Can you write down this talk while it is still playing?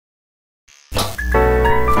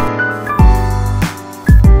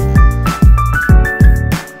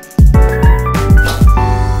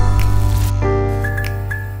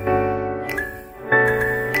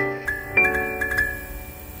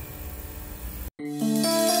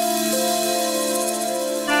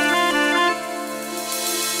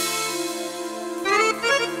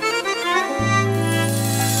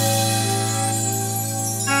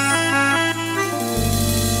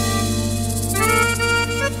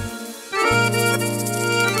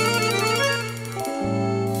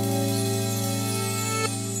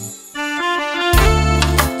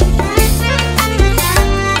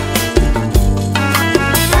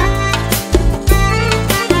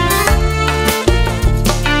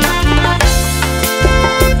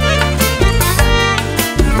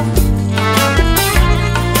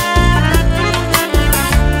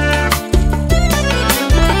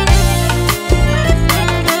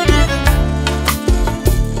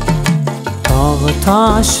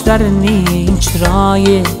toshlarning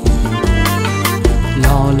chiroyi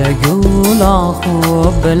lola gulohu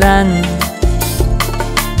bilan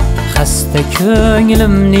xasta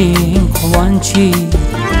ko'nglimning quvonchi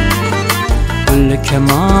gul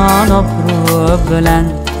kamon obro' bilan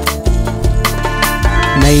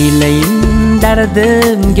naylayin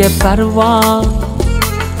dardimga parvo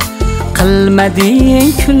qilmading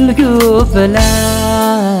kulgu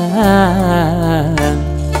bilan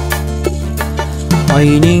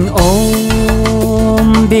oyning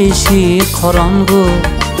 15 qorong'u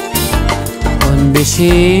 15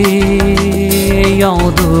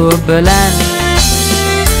 yog'du bilan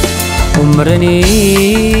umrini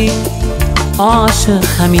oshiq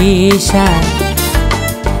hamisha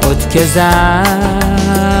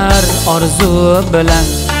o'tkazar orzu bilan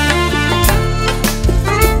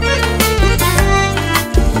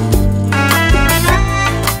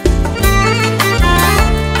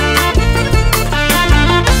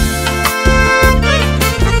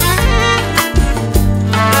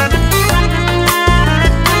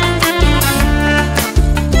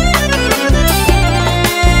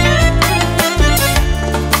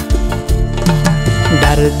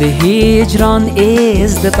dardi hijron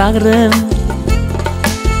ezdi bag'rim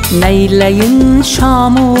naylayin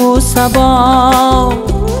shamu sabo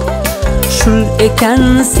shul ekan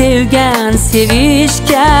sevgan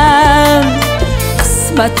sevishgan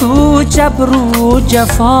qismatu jabru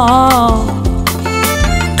jafo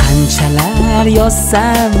qanchalar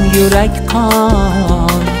yozsam yurak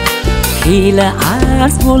qon hiyla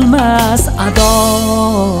arz bo'lmas ado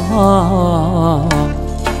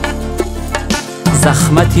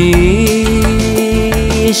zahmati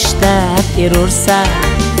ishtab erursa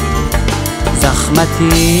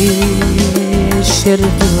zahmati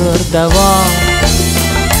shirdir davo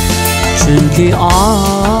chunki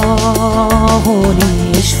ohuning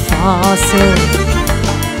shifosi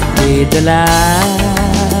dedilar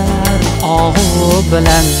ohu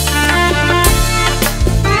bilan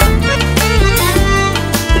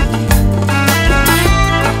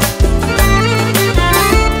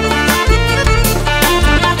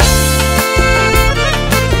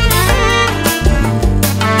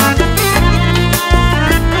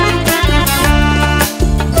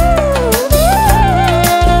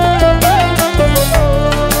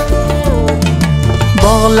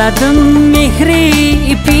bog'ladim mehri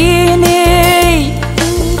ipini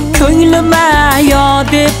ko'nglima yo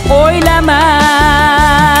deb o'ylamay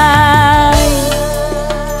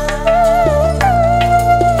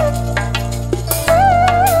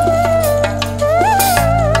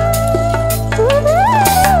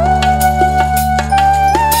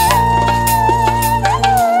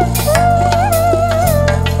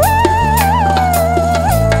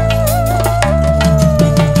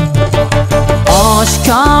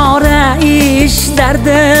oshkora ish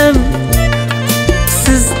dardim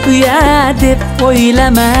siz uya deb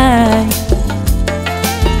o'ylamay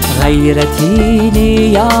g'ayratini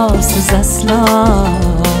yorsiz aslo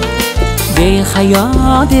behayo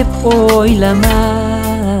deb o'ylamay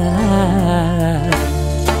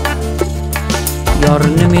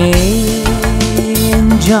yorni men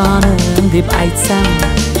jonim deb aytsam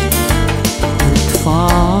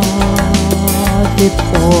iltifot deb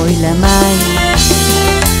o'ylamay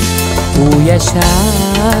u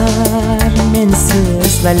yashar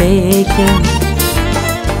mensiz va lekin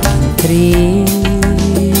men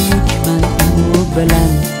tirikman u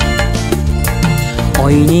bilan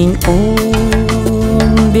oyning 15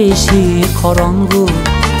 qorong'u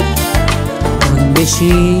 15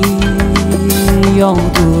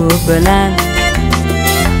 yog'du bilan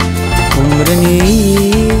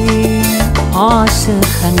umrining oshiq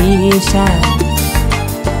hamisha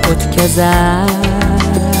o'tkazar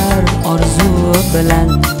orzu bilan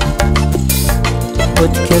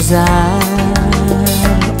o'tkazar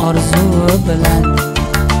orzu bilan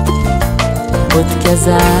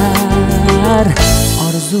o'tkazar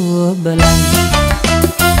orzu bilan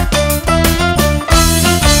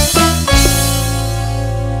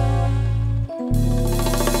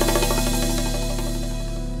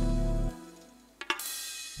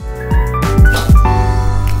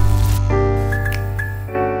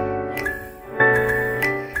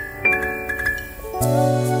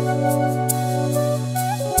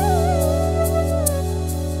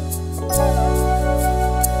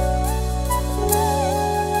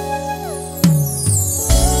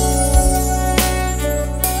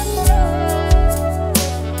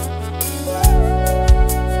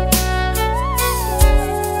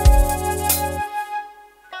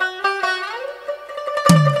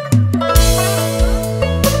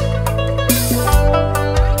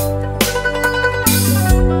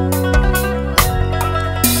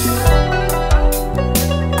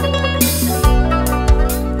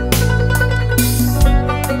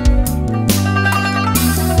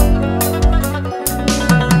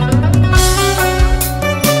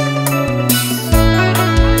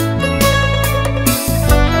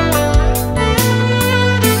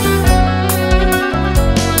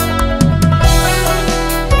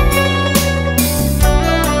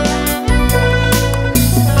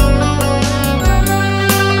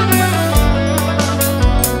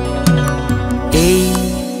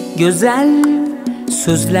go'zal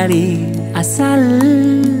so'zlari asal,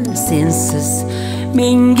 sensiz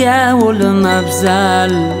menga o'lim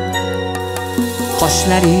afzal.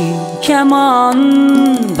 Qoshlari kamon,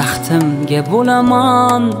 baxtimga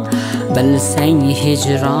bo'laman, bilsang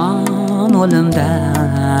hijron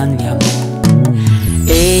o'limdan yomon.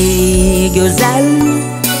 Ey go'zal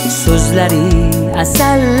so'zlari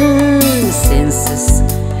asal, sensiz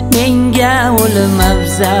menga o'lim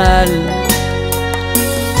afzal.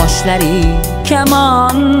 Qoshlari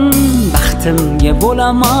kamon, baxtimga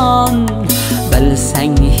bo'laman,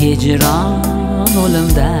 bilsang hijron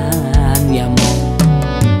o'limdan yomon.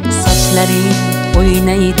 Sochlari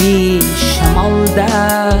o'ynaydi shamolda,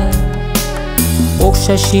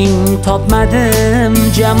 o'xshashing topmadim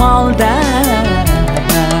jamolda.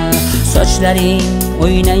 Sochlaring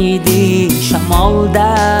o'ynaydi shamolda,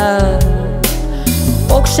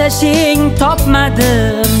 o'xshashing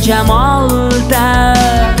topmadim jamolda.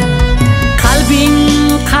 Qalbing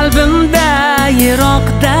qalbimda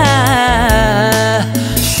yiroqda,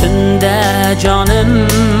 shunda jonim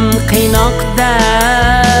qiynoqda.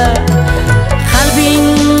 Qalbing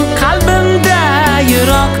qalbimda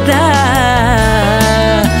yiroqda,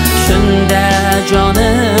 shunda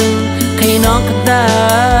jonim qiynoqda.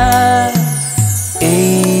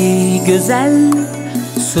 Ey go'zal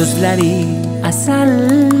so'zlari asal,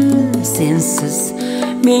 sensiz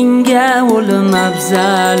menga o'lim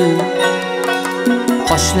afzal.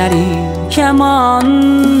 Qoshlari kamon,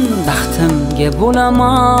 baxtimga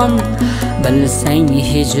bo'laman, bilsang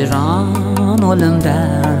hijron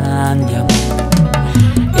o'limdan yomon.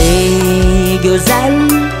 Ey go'zal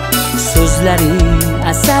so'zlari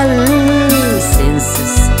asal,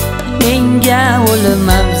 sensiz menga o'lim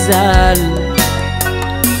afzal.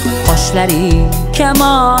 Qoshlari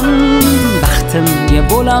kamon, baxtimga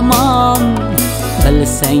bo'laman,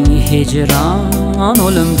 bilsang hijron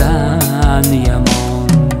o'limdan yomon.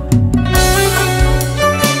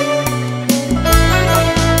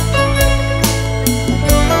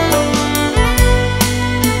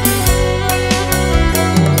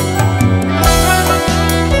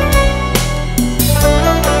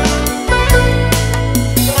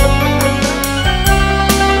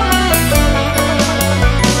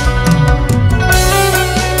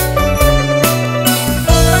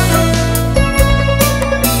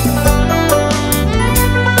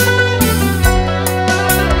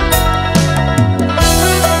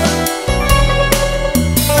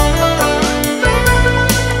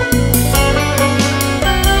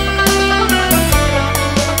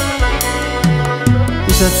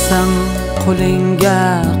 Uzatsam qo'lingga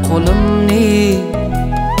qo'limni,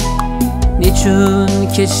 nechun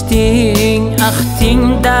kechding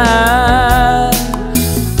ahdingda.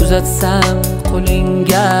 Uzatsam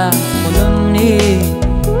qo'lingga qo'limni,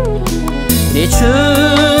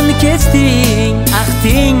 nechun kechding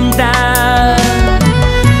ahdingda.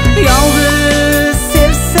 Yolg'iz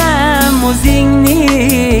sevsam o'zingni,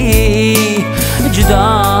 judo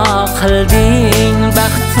qilding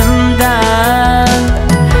baxtimdan.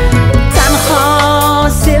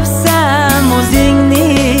 Sevsam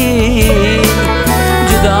o'zingni,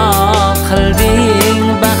 judo qilding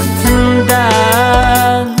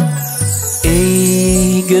baxtimdan.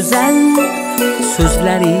 Ey go'zal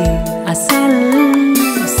so'zlari asal,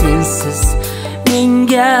 sensiz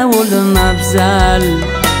menga o'lim afzal.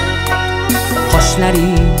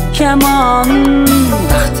 Qoshlari kamon,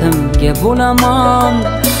 baxtimga bo'laman,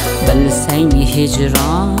 bilsang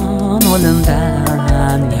hijron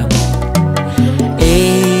o'limdan yomon.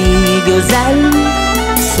 Ey go'zal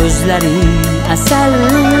so'zlari asal,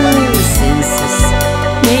 sensiz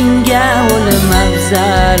menga o'lim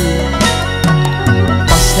afzal.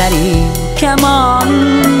 Qoshlari kamon,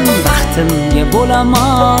 baxtimga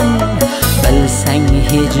bo'laman, bilsang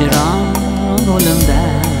hijron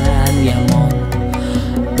o'limdan yomon.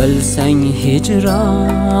 Bilsang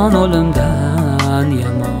hijron o'limdan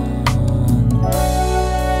yomon.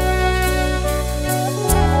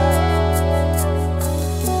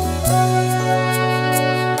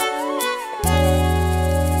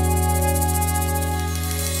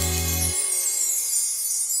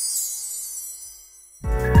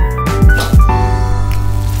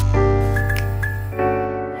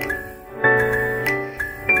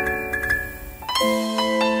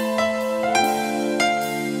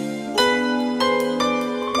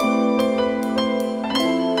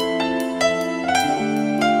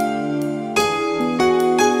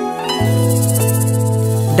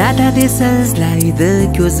 Dada desa izlaydi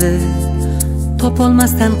ko'zi,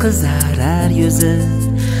 topolmasdan qizarar yuzi.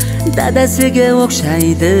 Dadasiga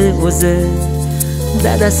o'xshaydi o'zi,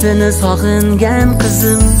 dadasini sog'ingan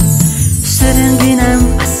qizim. Shiringinam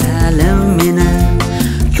asal go'zalim meni,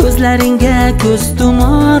 ko'zlaringga ko'z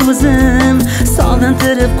tumor o'zim,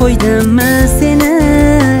 sog'intirib qo'ydimmi seni,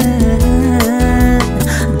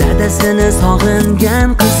 dadasini sog'ingan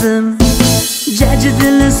qizim. Jaji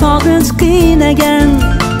dilni sog'inch qiynagan,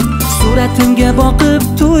 suratimga boqib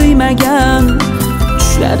to'ymagan,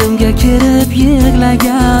 tushlarimga kirib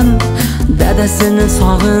yig'lagan, dadasini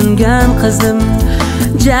sog'ingan qizim.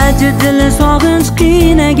 Jaji dilni sog'inch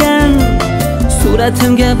qiynagan,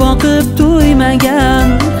 suratimga boqib to'ymagan,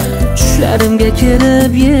 tushlarimga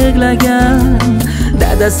kirib yig'lagan,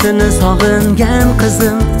 dadasini sog'ingan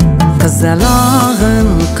qizim. Qizalog'im,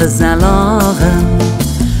 qizalog'im,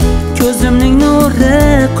 ko'zimning nuri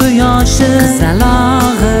quyoshi,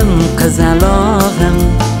 qizalog'im, qizalog'im,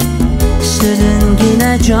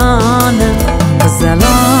 shiringina jonim.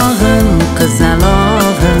 Qizalog'im,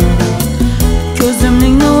 qizalog'im,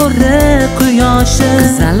 ko'zimning nuri quyoshi,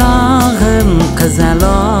 qizalog'im,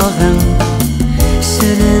 qizalog'im,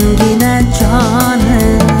 shiringina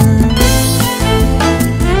jonim.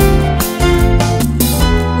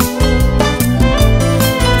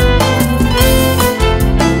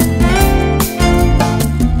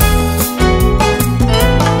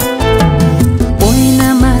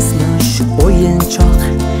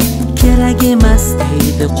 Kerak emas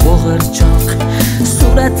deydi qo'g'irchoq,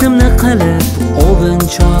 suratimni qilib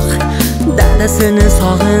o'g'inchoq, dadasini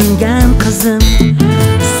sog'ingan qizim.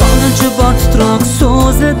 Sog'inchi bor titroq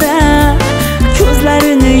so'zida,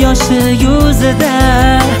 ko'zlarini yoshi yuzida,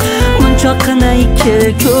 munchoqqina ikki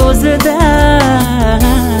ko'zida,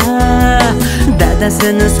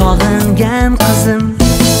 dadasini sog'ingan qizim.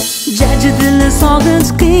 Jaji dilni sog'inch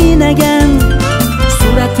qiynagan,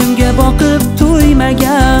 suratimga boqib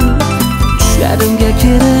to'ymagan, tushlarimga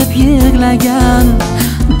kirib yig'lagan,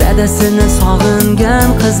 dadasini sog'ingan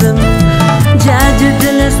qizim. Jaji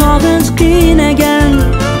dilni sog'inch qiynagan,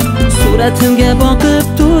 suratimga boqib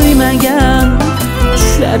to'ymagan,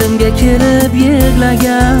 tushlarimga kirib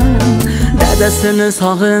yig'lagan, dadasini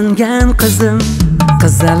sog'ingan qizim.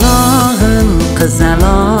 Qizalog'im,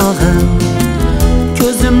 qizalog'im,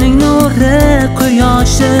 ko'zimning nuri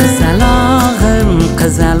quyoshi, qizalog'im,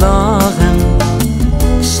 qizalog'im,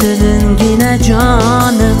 shiringina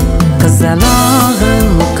jonim. Qizalog'im,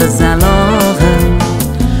 qizalog'im,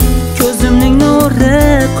 ko'zimning nuri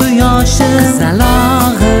quyoshi,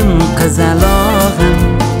 qizalog'im, qizalog'im,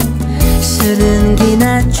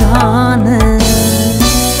 shiringina jonim.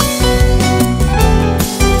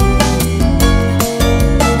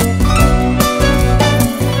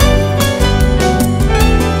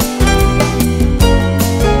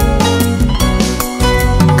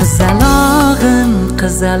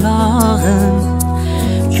 Qizalog'im,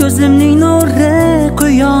 ko'zimning nuri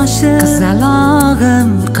quyoshi, qizalog'im,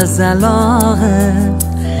 qizalog'im,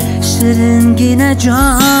 shiringina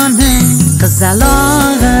jonim.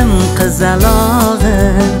 Qizalog'im,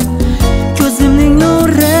 qizalog'im, ko'zimning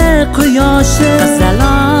nuri quyoshi,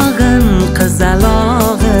 qizalog'im,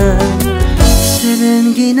 qizalog'im,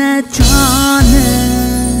 shiringina jonim.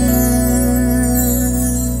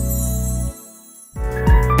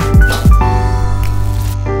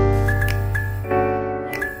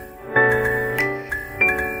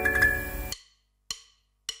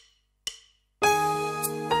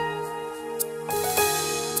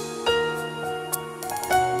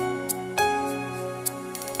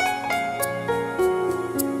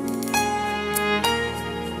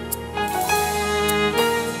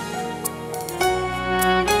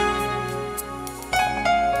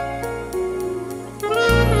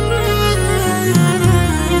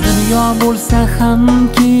 Bo'lsa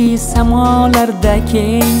hamki samolarda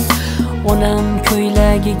keng, onam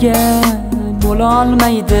ko'ylagiga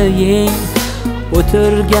bo'lolmaydi yeng.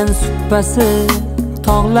 O'tirgan suppasi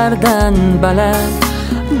tog'lardan baland,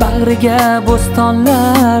 bag'riga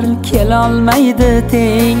bo'stonlar kelolmaydi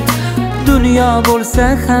teng. Dunyo bo'lsa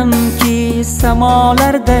hamki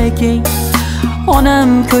samolarda keng, onam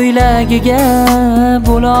ko'ylagiga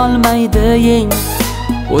bo'lolmaydi yeng.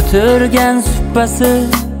 O'tirgan suppasi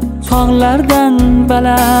tog'lardan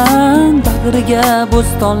baland, bag'riga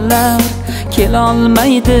bo'stonlar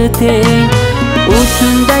kelolmaydi teng. U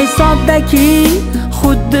shunday soddaki,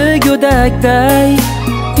 xuddi go'dakday,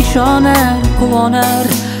 ishonar, quvonar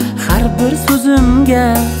har bir so'zimga.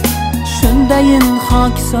 Shundayin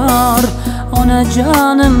xokisor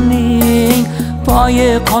onajonimning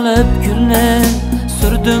poyi qolib gulni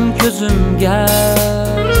surdim ko'zimga.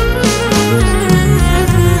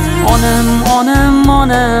 Onam, onam,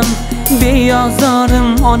 onam, beyozorim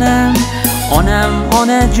onam, onam,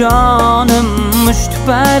 onajonim,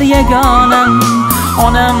 mushtipar yagonam.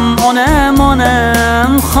 Onam, onam,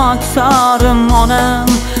 onam, xoksorim onam,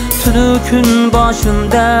 tunu kun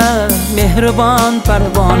boshimda mehribon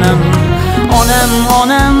parvonam. Onam,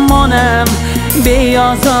 onam, onam,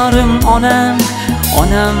 beyozorim onam.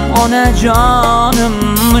 Onam, onajonim,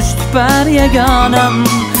 mushtipar yagonam.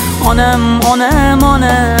 Onam, onam,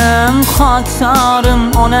 onam, xoksorim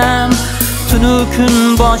onam. Tunu kun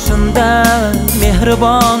boshimda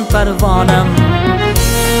mehribon parvonam.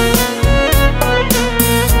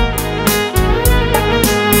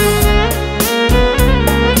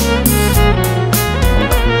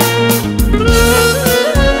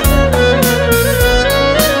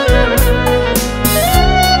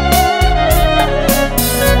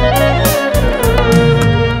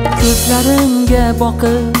 Ko'zlarimga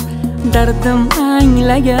boqib dardim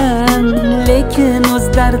anglagan, lekin o'z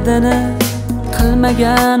dardini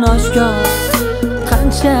qilmagan oshkor.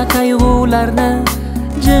 Qancha qayg'ularni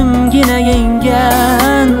jimgina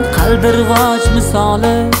yengan, qaldirg'och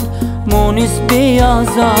misoli munis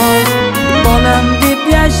beyozor. Bolam deb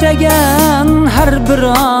yashagan har bir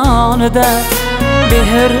onida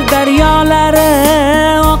mehr daryolari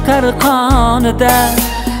oqar qonida.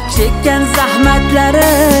 Chekkan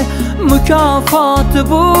zahmatlari mukofoti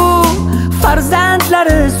bu,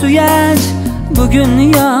 farzandlari suyanch bugun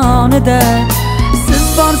yonida. Siz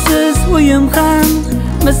borsiz uyim ham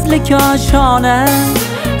misli koshona,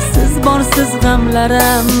 siz borsiz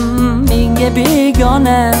g'amlarim menga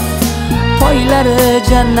begona. Poylari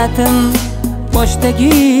jannatim,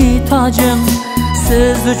 boshdagi tojim,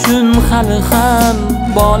 siz uchun hali ham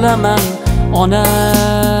bolaman ona.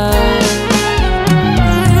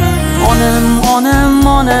 Onam, onam,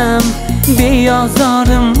 onam,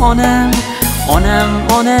 beyozorim onam. Onam,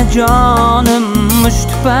 onajonim,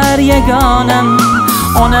 mushtipar yagonam.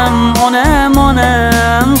 Onam, onam,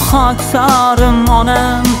 onam, xoksorim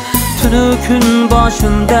onam. Tunu kun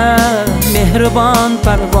boshimda mehribon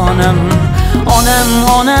parvonam. Onam,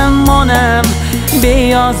 onam, onam,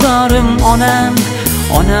 beyozorim onam.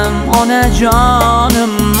 Onam,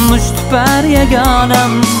 onajonim, mushtipar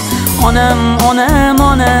yagonam. Onam, onam,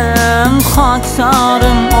 onam,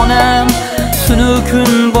 xoksorim onam. Tunu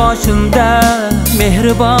kun boshimda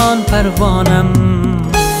mehribon parvonam.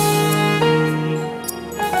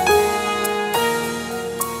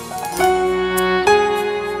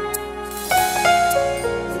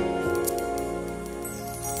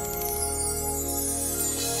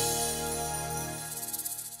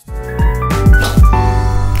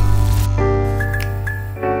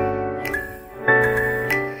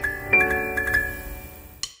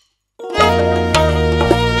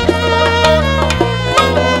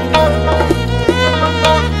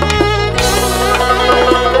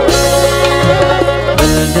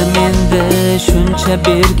 Shuncha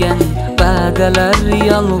bergan va'dalar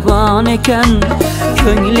yolg'on ekan,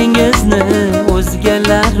 ko'nglingizni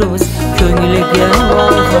o'zgalar o'z ko'ngliga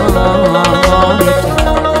olgan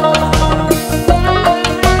ekan.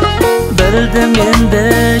 Bildim endi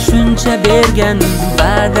shuncha bergan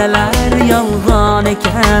va'dalar yolg'on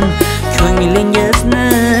ekan, ko'nglingizni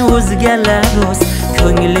o'zgalar o'z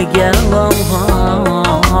ko'ngliga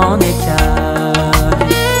olgan ekan.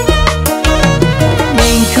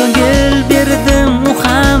 Men ko'ngil berdim, u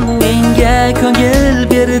ham menga ko'ngil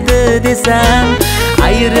berdi desam,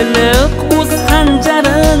 ayriliq o'z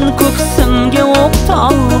xanjarin ko'ksimga o'q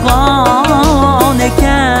tolgan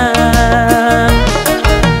ekan.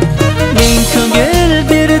 Men ko'ngil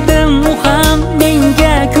berdim, u ham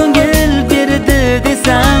menga ko'ngil berdi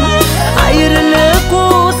desam, ayriliq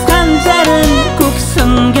o'z xanjarin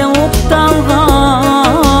ko'ksimga o'q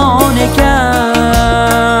tolgan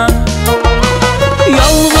ekan.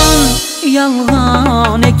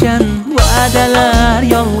 Yolg'on ekan, va'dalar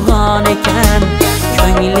yolg'on ekan,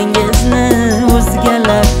 ko'nglingizni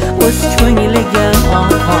o'zgalar o'z ko'ngliga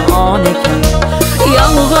olgan ekan.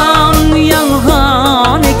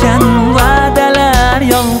 Yolg'on ekan, va'dalar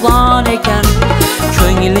yolg'on ekan,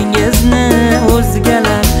 ko'nglingizni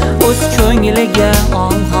o'zgalar o'z ko'ngliga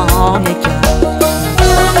olgan ekan.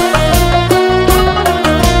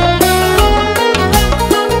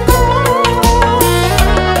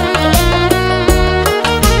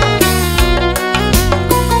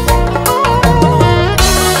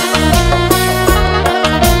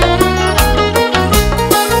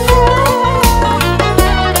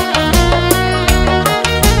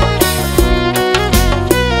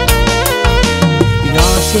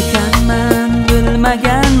 Ekanman,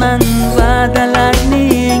 bilmaganman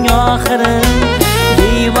va'dalarning oxirin,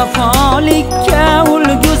 bevafolikka ul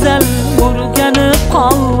go'zal o'rganib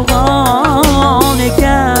qolgan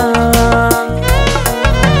ekan.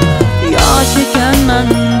 Yosh ekanman,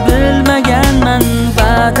 bilmaganman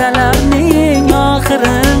va'dalarning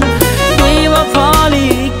oxirin,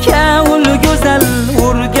 bevafolikka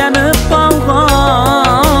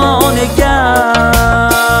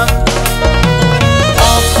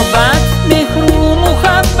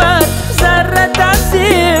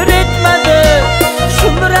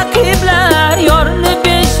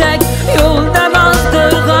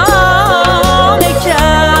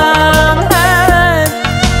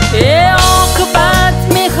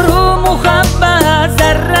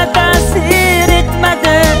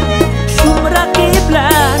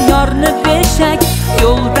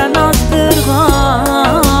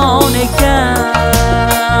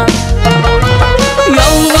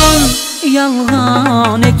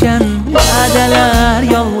va'dalar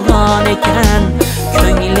yolg'on ekan,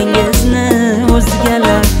 ko'nglingizni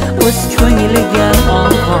o'zgalar o'z ko'ngliga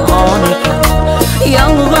olgan ekan.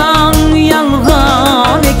 Yolg'on,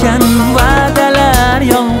 yolg'on ekan, va'dalar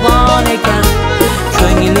yolg'on ekan,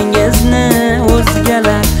 ko'nglingizni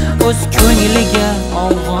o'zgalar o'z ko'ngliga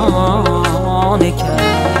olgan ekan.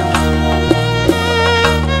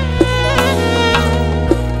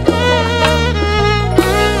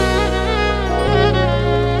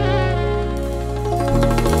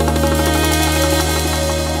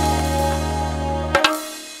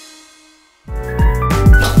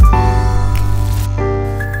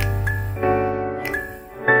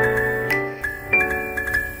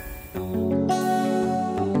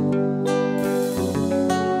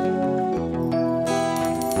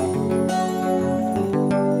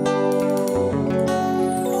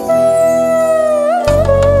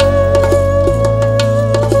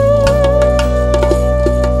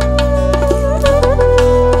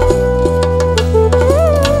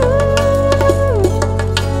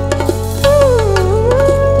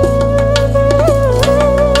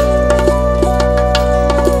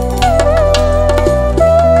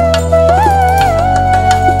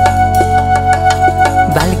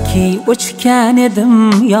 O'chgan edim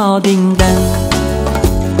yodingdan,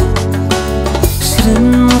 shirin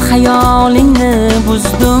xayolingni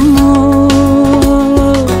buzdim.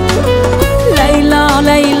 Laylo,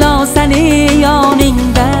 laylo seni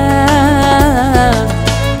yoningda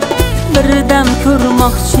birdam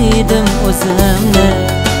ko'rmoqchi edim o'zimni.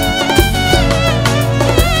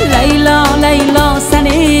 Laylo, laylo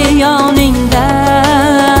seni yoningda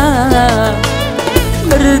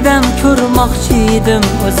birdam ko'rmoqchi edim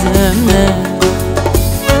o'zimni.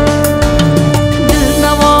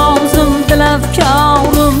 Dilnavozim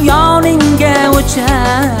dilafkorim yoningga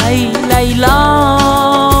o'chay Laylo,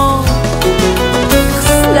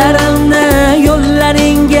 hislarimni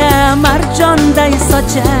yo'llaringga marjonday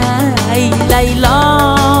sochay Laylo.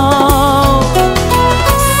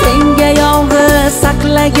 Senga yolg'iz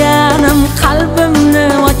saqlaganim qalbimni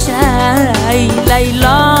ochay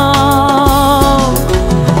Laylo.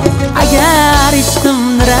 Agar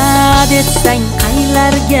ishqimni rad etsang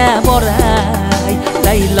qaylarga boray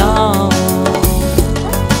Laylo.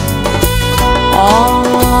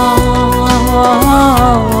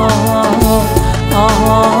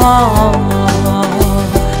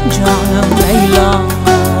 Jonim Laylo.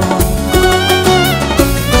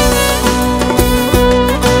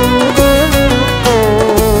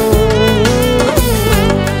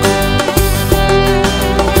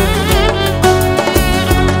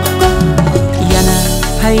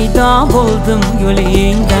 Paydo bo'ldim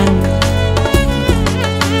yo'lingdan,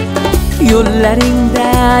 yo'llaringda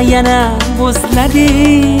yana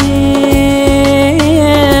bo'zladim.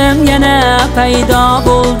 Yana paydo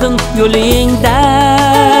bo'ldim yo'lingda,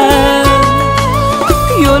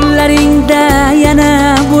 yo'llaringda yana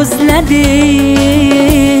bo'zladim.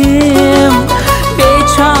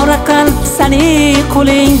 Bechora qalb seni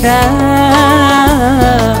qo'lingda,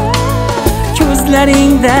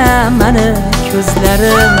 ko'zlaringda mani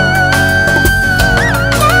ko'zlarim.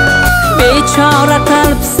 Bechora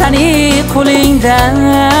qalb seni qo'lingda,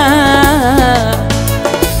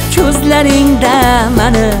 ko'zlaringda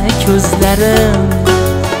mani ko'zlarim.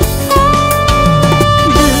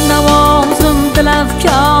 Dilnavozim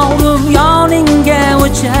dilafkorim yoningga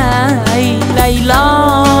o'chay Laylo.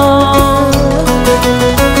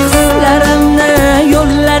 Hislarimni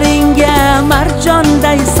yo'llaringga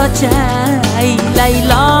marjonday sochay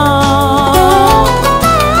Laylo.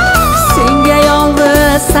 Senga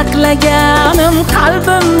yolg'iz saqlaganim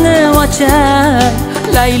qalbimni ochay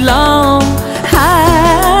Laylo.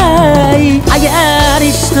 Hay, agar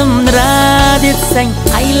ishqimni rad etsang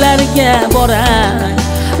qaylarga boray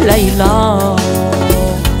Laylo.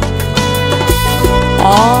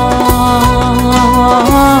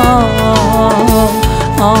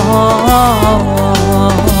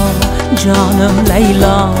 Jonim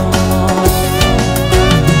Laylo.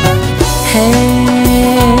 Hey,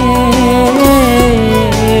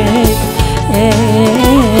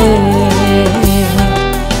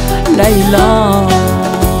 Laylo.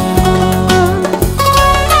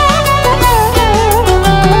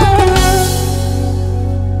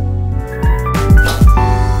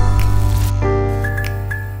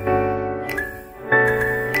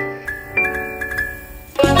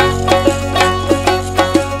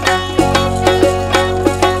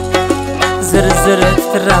 Zir zir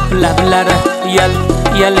titrab lablari,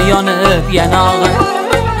 yal yonib yanog'i,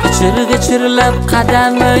 g'ichir g'ichirlab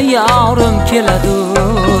qadami yorim keladi.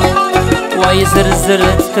 Voy zir zir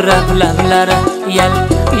titrab lablari,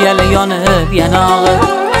 yal yonib yanog'i,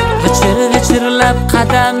 g'ichir g'echirlab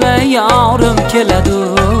qadami yorim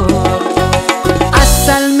keladur.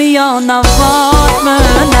 Asalmi yo Navotmi,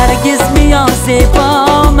 Nargizmi yo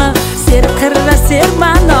Zebomi, serqirra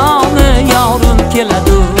sermanomi yorim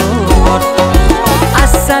keladur.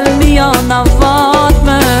 Asalmi yo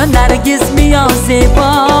Navotmi, Nargizmi yo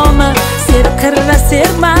Zebomi, serqirra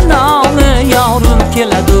sermanomi yorim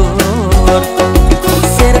keladur.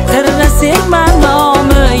 Serqirra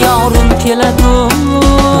sermanomi yorim keladur.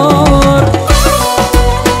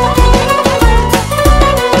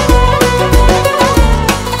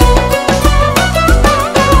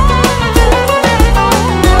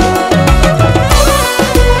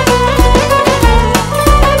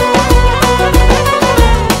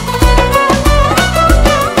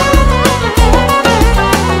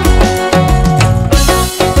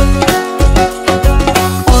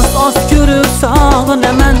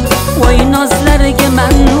 Sog'inaman, voy nozlariga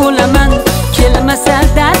man o'laman, kelmasa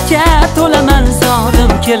dardga to'laman,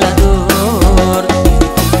 zorim keladur.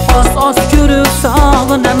 Oz ko'rib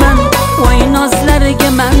sog'inaman, voy nozlariga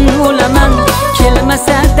man o'laman,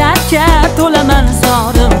 kelmasa dardga to'laman,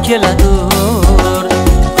 zorim keladur.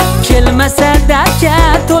 Kelmasa dardga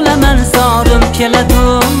to'laman, zorim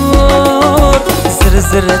keladur.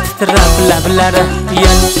 Zir titrab lablari,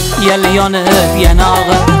 yal yonib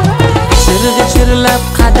yanog'i, g'echirlab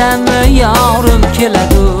qadami yorim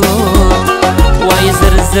keladur. Voy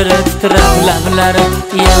zir titrab lablari,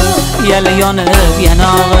 yal yonib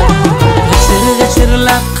yanog'i,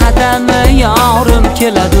 g'echirlab qadami yorim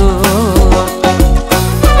keladur.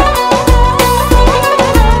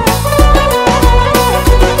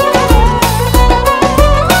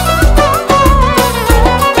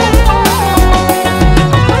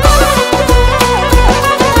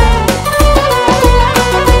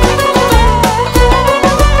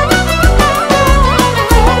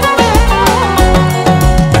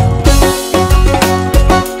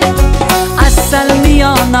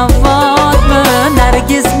 Navotmi,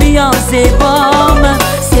 Nargizmi yo Zebomi,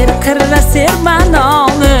 serqirra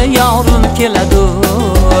sermanomi yorim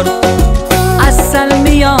keladur.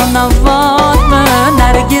 Asalmi yo Navotmi,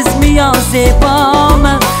 Nargizmi yo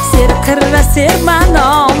Zebomi, serqirra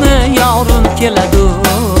sermanomi yorim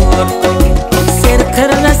keladur.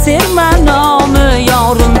 Serqirra sermanomi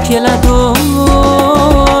yorim keladur.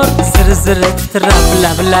 Zir titrab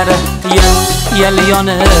lablari, yal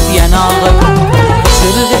yonib yanog'i,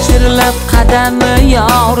 g'echirlab qadami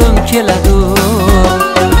yorim keladur.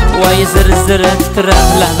 Voy zir titrab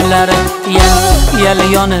lablari, yal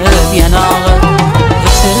yonib yanog'i,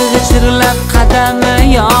 g'echirlab qadami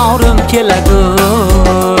yorim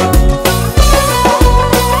keladur.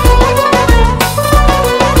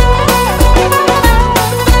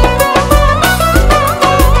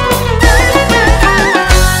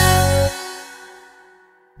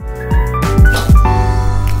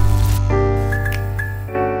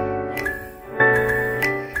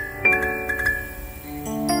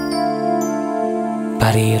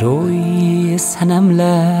 Bariro'y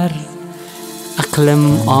sanamlar aqlim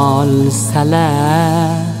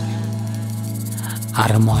olsalar,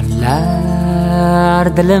 armonlar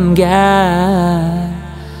dilimga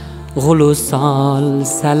g'ulu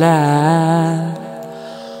solsalar,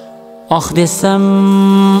 oh desam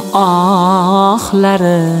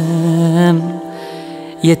ohlarim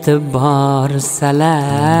yetib borsalar,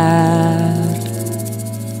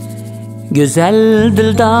 go'zal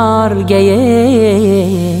dildorga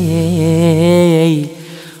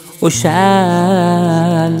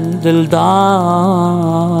o'shal dildorga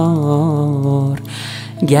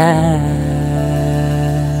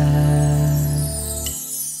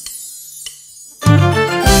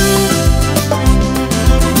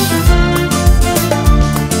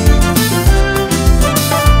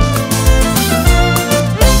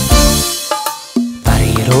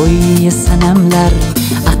Bariro'y sanamlar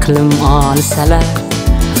aqlim olsalar,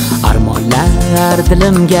 armonlar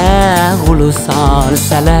dilimga g'ulu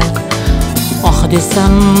solsalar, oh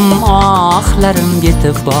desam ohlarim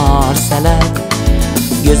yetib borsalar,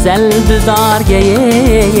 go'zal dildorga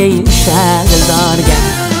o'sha dildorga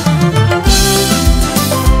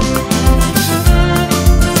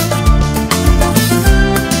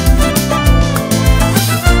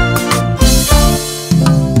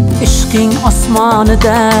ishqing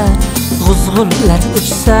osmonida g'uzg'ullar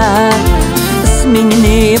uchsa,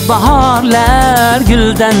 ismingni bahorlar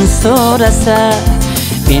guldan so'rasa,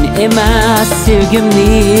 men emas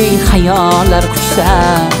sevgimning xayollar quchsa,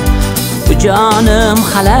 bu jonim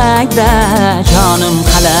xalakda, jonim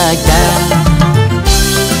xalakda.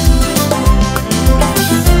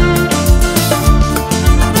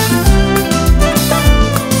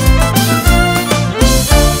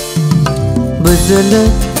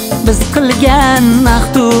 Buzilib biz qilgan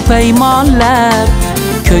ahdu paymonlar,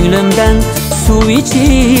 ko'nglimdan suv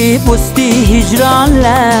ichib o'sdi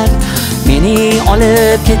hijronlar. Meni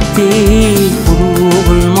olib ketdi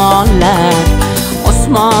ulug'ulmonlar,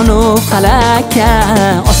 osmonu falakka,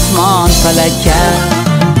 osmon falakka.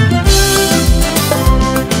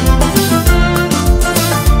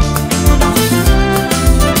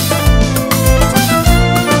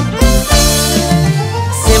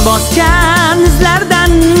 Bosgan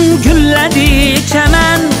izlardan gulladi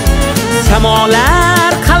chaman,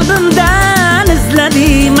 samolar qalbimdan izladi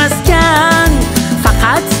maskan.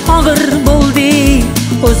 Faqat og'ir bo'ldi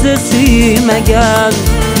o'zi suymagan,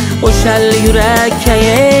 o'shal yurakka,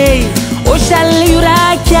 o'shal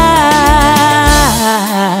yurakka.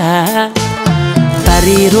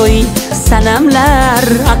 Fariroy sanamlar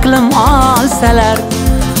aqlim olsalar,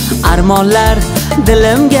 armonlar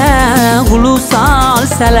dilimga g'ulu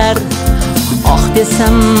solsalar, oh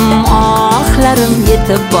desam ohlarim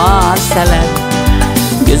yetib borsalar,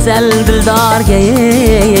 go'zal dildorga,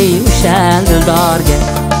 o'sha dildorga,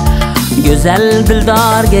 go'zal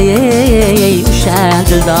dildorga, o'sha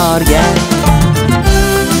dildorga.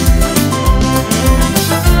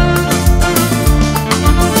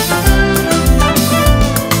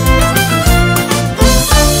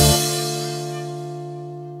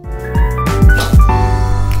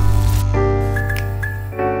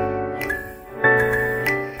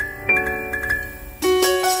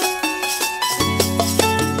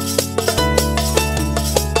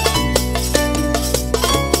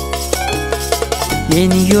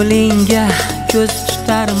 Men yo'lingga ko'z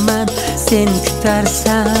tutarman, sen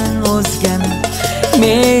kutarsan o'zgani.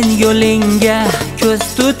 Men yo'lingga ko'z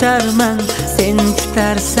tutarman, sen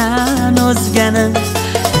kutarsan o'zgani.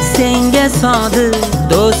 Senga sodiq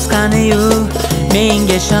do'st qani-yu,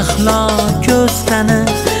 menga shahlo ko'z qani.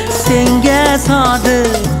 Senga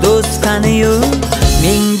sodiq do'st qani-yu,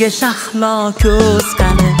 menga shahlo ko'z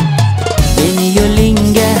qani. Men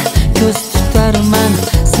yo'lingga ko'z tutarman,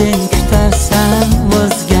 sen kutarsan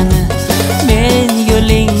o'zgani. Men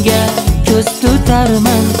yo'lingga ko'z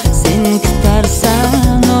tutarman, sen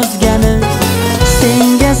kutarsan o'zgani.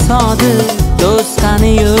 Senga sodiq do'st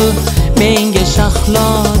qani-yu, menga shahlo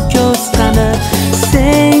ko'z qani.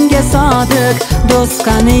 Senga sodiq do'st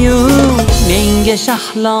qani-yu, menga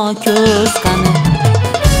shahlo ko'z qani.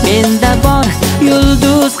 Menda bor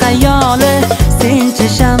yulduz xayoli, senchi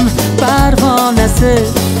sham parvonasi.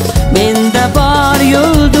 Menda bor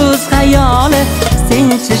yulduz xayoli,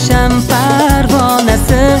 senchi sham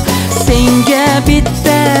parvonasi. Senga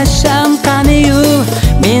bitta sham qani-yu,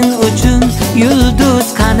 men uchun yulduz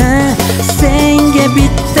qani. Senga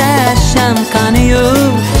bitta sham qani-yu,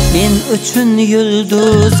 men uchun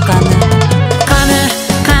yulduz qani. Qani,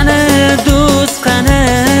 qani do'st qani,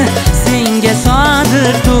 senga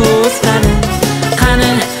sodiq do'st qani.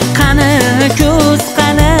 Qani, qani ko'z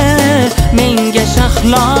qani, menga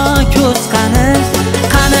shahlo ko'z qani.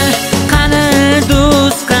 Qani, qani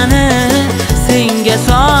do'st qani, senga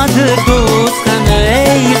sodiq do'st qani.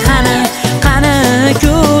 Ey qani, qani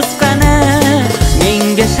ko'z qani,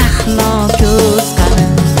 menga shahlo ko'z qani.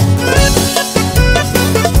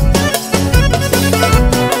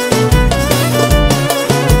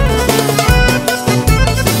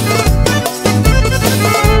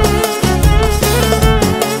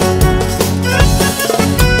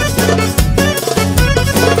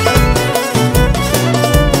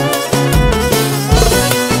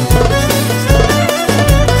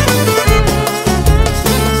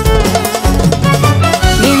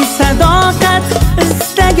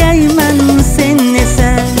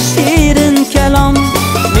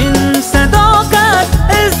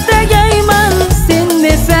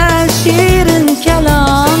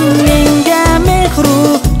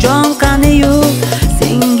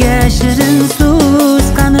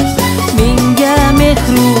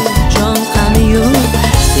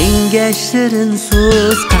 Shirin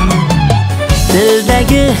so'z qani.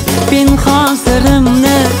 Dildagi pinhon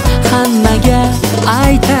sirimni hammaga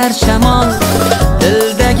aytar shamol.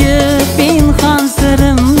 Dildagi pinhon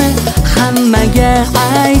sirimni hammaga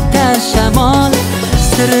aytar shamol.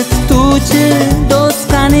 Sir tutuvchi do'st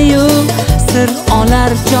qani-yu, sir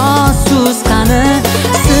olar josus qani.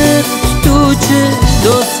 Sir tutuvchi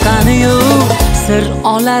do'st qani-yu, sir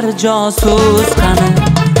olar josus qani.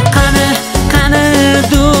 Qani, qani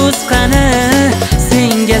do'st qani,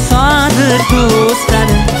 senga sodiq do'st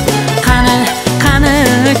qani. Qani, qani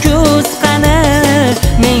ko'z qani,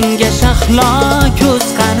 menga shahlo ko'z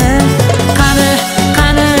qani. Qani,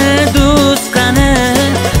 qani do'st qani,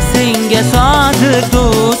 senga sodiq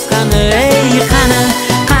do'st qani. Ey qani,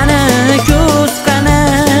 qani ko'z qani,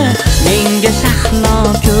 menga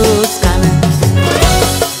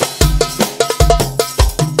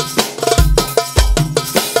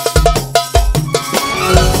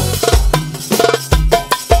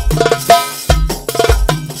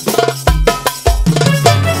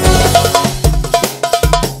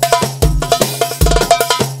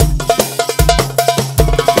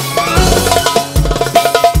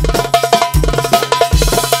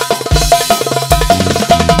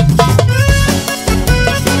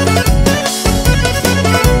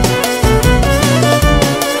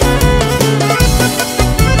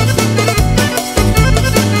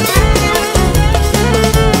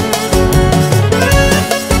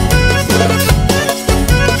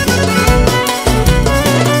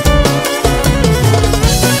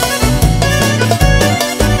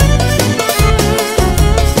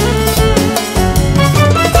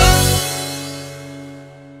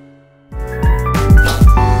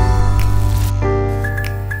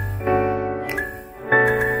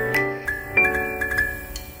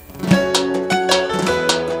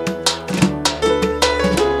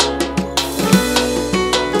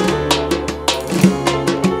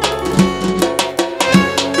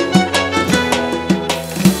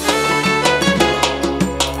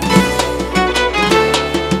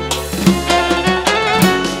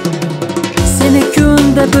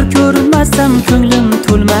ko'rmasam ko'nglim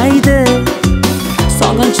to'lmaydi.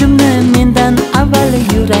 Sog'inchimni mendan avval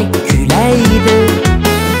yurak kuylaydi.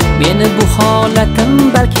 Meni bu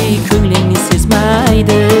holatim balki ko'ngling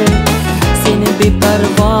sezmaydi. Seni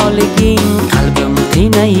beparvoliging qalbim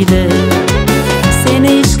qiynaydi.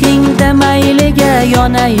 Seni ishqingda mayliga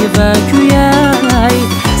yonay va kuyay.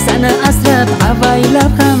 Seni asrab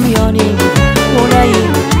avaylab ham yoning bo'lay.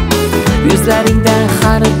 Yuzlaringda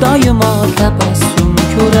har doimo tabassum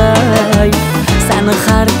ko'ray. Seni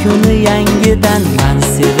har kuni yangidan men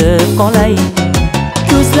sevib qolay.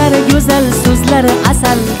 Ko'zlari go'zal, so'zlari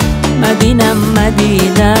asal, Madinam,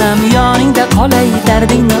 Madinam, yoningda qolay,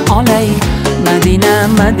 dardingni olay. Madinam,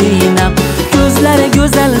 Madinam, ko'zlari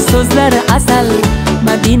go'zal, so'zlari asal,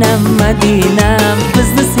 Madinam, Madinam,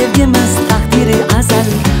 bizni sevgimiz taqdiri azal.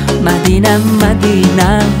 Madinam,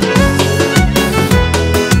 Madinam.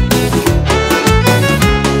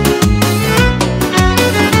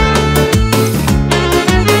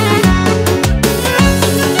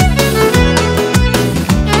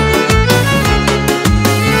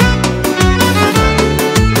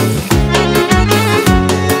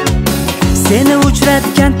 Seni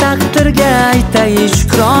uchratgan taqdirga aytay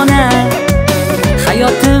shukrona.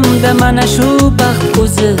 Hayotimda mana shu baxt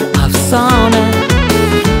o'zi afsona.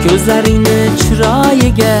 Ko'zlaringni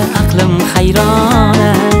chiroyiga aqlim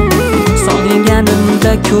hayrona.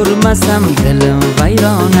 Sog'inganimda ko'rmasam dilim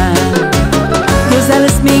vayrona. Go'zal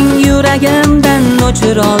isming yuragimdan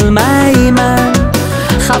o'chira olmayman.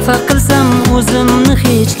 Xafa qilsam o'zimni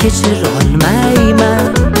hech kechira olmayman.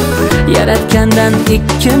 Yaratgandan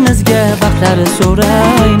ikkimizga baxtlar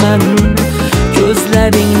so'rayman.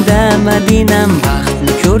 Ko'zlaringda Madinam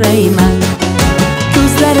baxtni ko'rayman.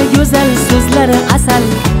 Ko'zlari go'zal, so'zlari asal,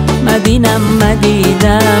 Madinam,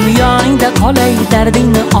 Madinam, yoningda qolay,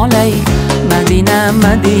 dardingni olay. Madinam,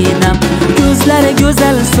 Madinam, ko'zlari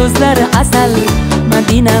go'zal, so'zlari asal,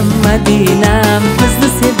 Madinam, Madinam, bizni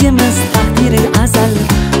sevgimiz taqdiri azal.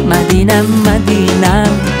 Madinam,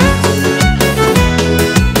 Madinam.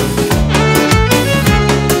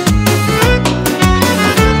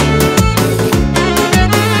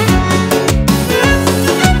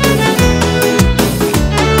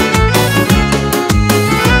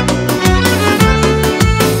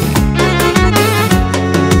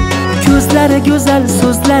 Ko'zlari go'zal,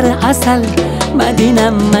 so'zlari asal,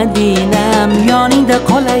 Madinam, Madinam, yoningda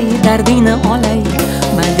qolay, dardingni olay.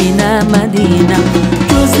 Madinam, Madinam,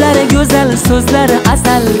 ko'zlari go'zal, so'zlari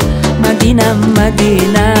asal, Madinam,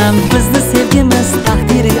 Madinam, bizni sevgimiz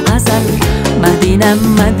taqdiri azal. Madinam,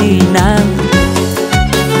 Madinam.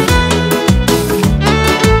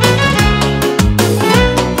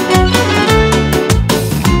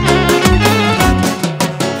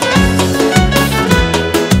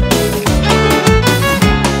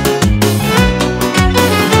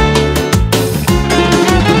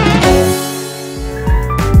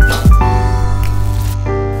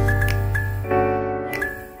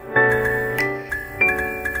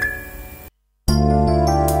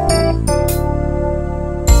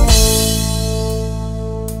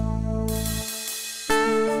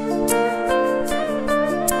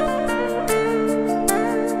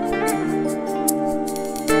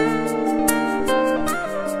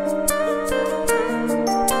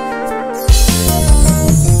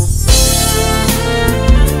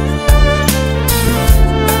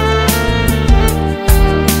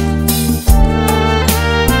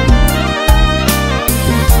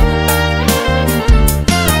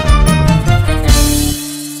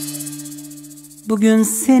 Bugün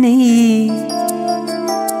seni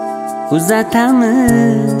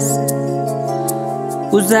uzatamiz,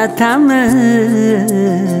 uzatamiz.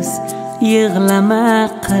 Yig'lama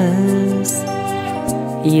qiz,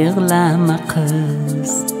 yig'lama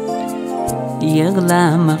qiz,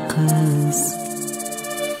 yig'lama qiz.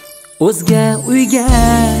 O'zga uyga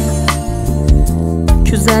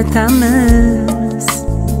kuzatamiz,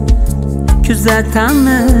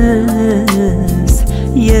 kuzatamiz.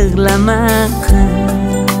 Yig'lama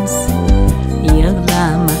qiz,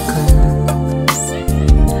 yig'lama qiz,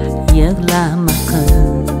 yig'lama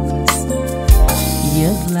qiz,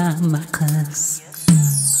 yig'lama qiz.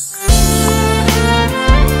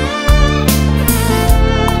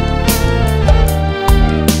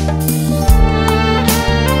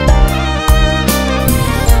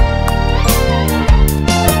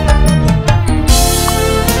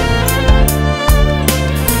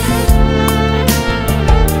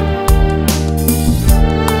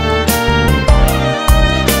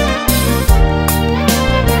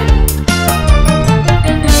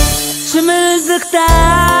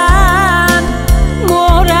 Chimildiqdan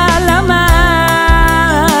mo'ralama,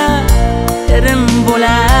 erim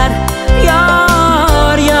bo'lar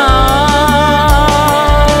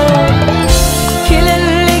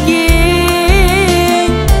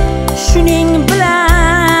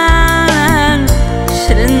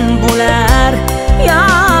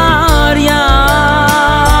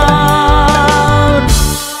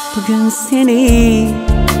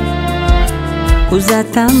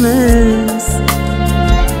uzatamiz,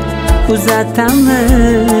 uzatamiz.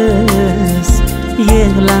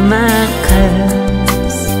 Yig'lama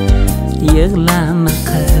qiz, yig'lama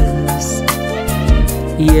qiz,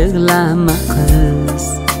 yig'lama qiz.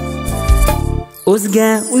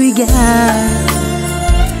 O'zga uyga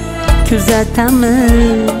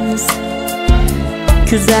kuzatamiz,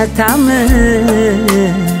 kuzatamiz.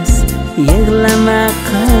 Yig'lama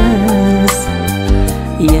qiz,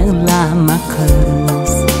 yig'lama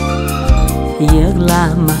qiz,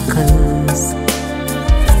 yig'lama qiz,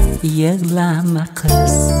 yig'lama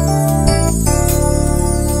qiz.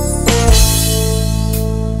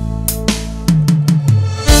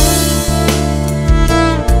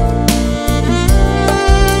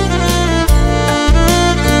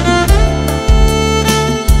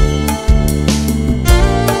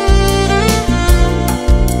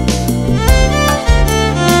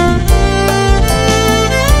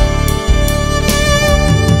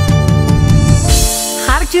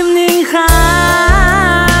 Kimning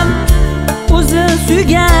ham o'zi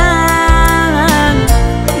suygan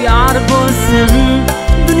yor bo'lsin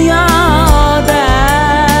dunyoda.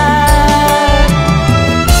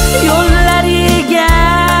 Yo'llariga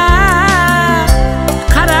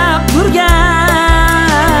qarab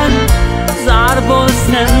turgan zor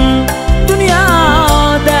bo'lsin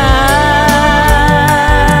dunyoda.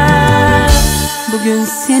 Bugun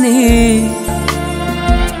seni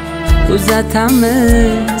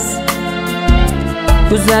uzatamiz,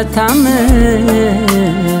 uzatamiz.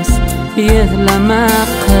 Yig'lama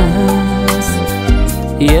qiz,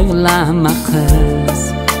 yig'lama qiz,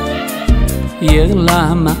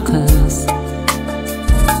 yig'lama qiz.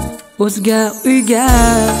 O'zga uyga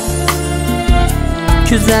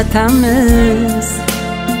kuzatamiz,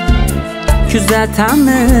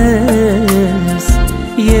 kuzatamiz.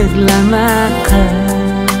 Yig'lama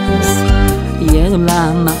qiz,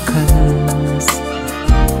 yig'lama qiz,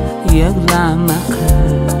 yig'lama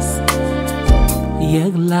qiz,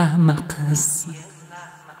 yig'lama qiz.